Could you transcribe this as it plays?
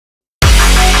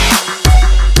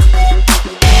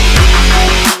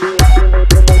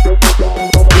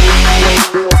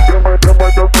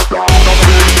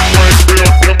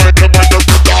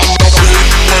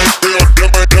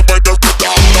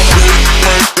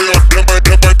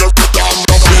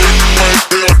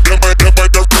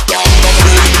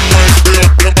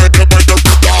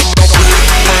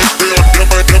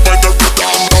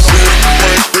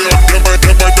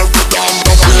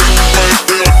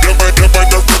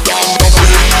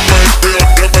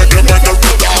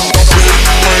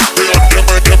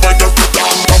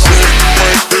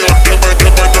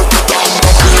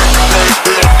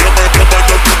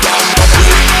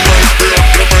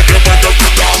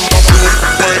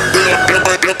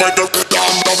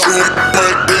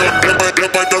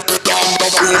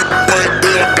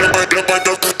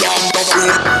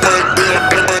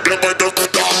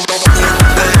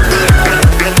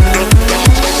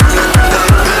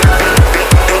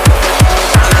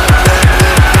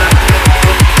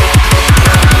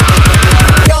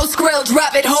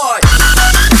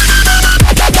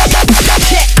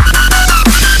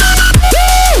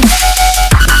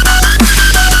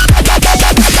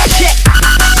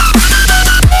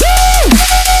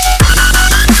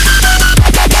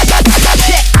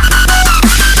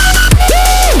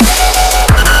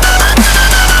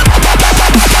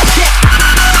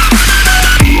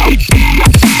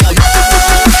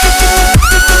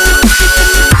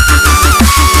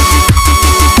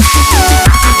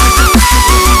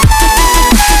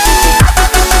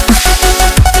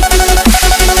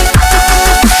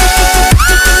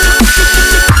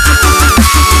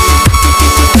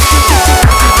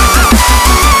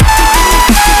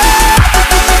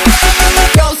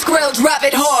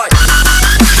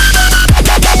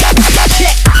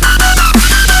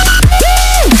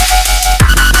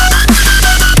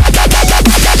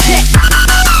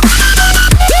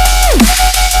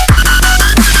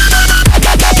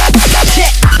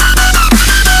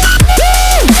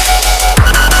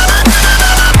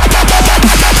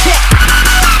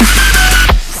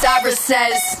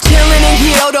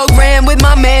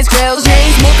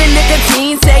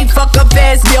fuck a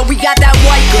fast bill. We got that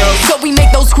white girl, so we make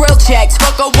those grill checks.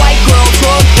 Fuck a white girl,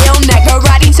 drug ill neck,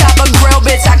 karate chopper grill,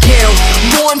 bitch I kill.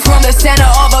 Born from the center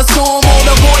of a storm, all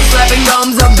the boys rapping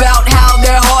gums about how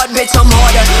they're hard, bitch I'm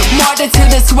harder. Martyr to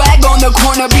the swag on the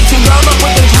corner, beat your girl up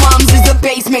with the drums as the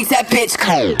bass makes that bitch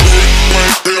cold.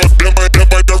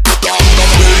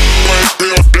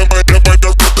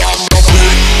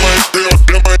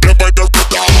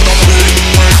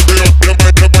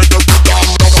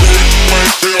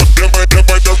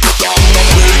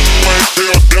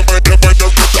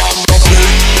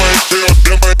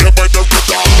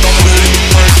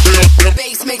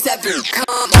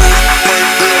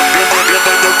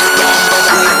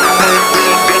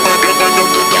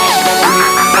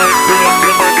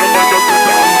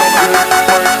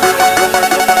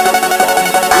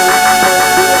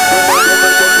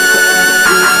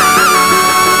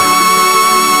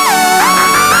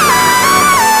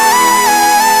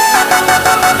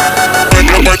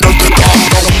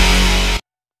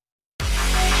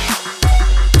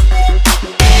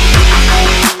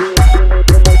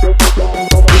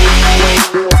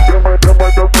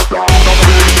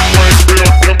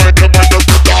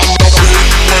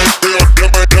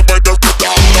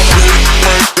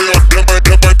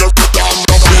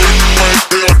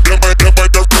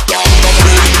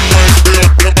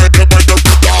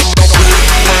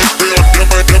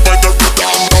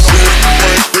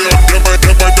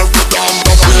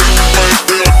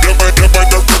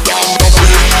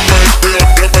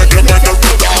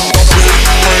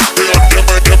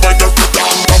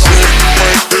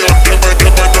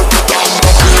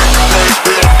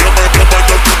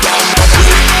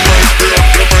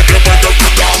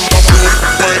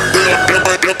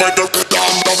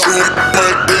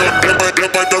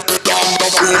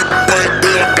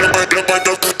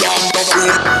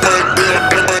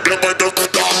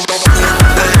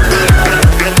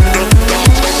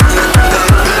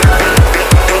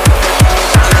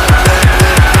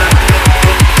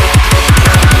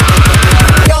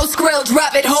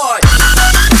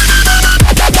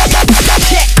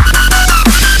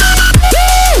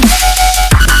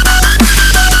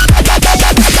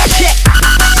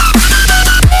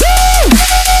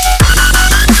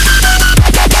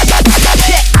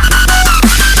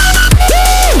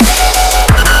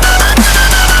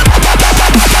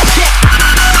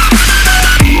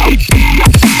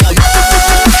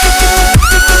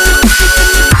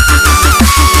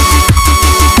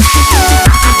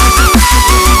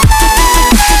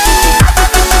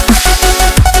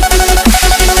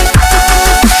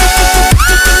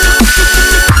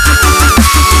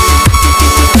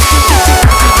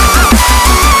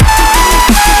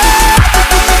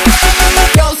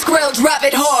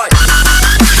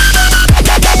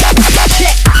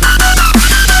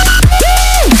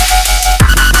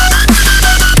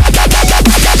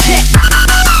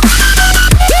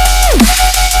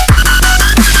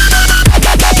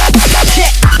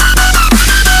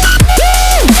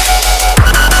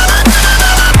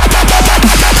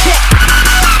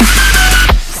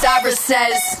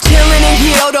 Chillin' in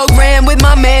Kyoto Grand with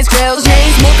my man's grills.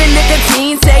 Chain smoking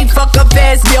nicotine, say fuck a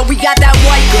fast bill. We got that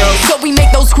white girl, so we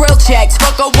make those grill checks.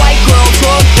 Fuck a white girl,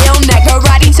 drug ill neck,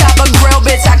 karate chopper grill,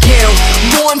 bitch I kill.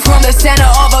 Born from the center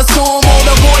of a storm, all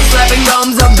the boys rapping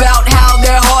gums about how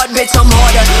they're hard, bitch I'm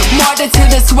harder. Martyr to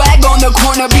the swag on the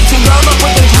corner, beat your girl up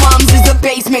with the drums as the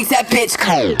bass makes that bitch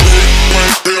cold.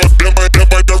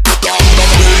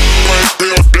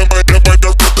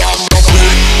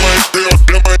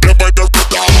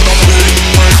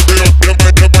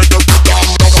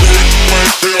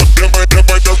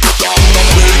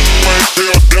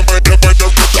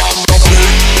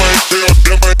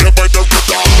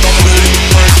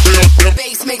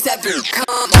 Makes that beat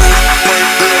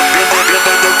come.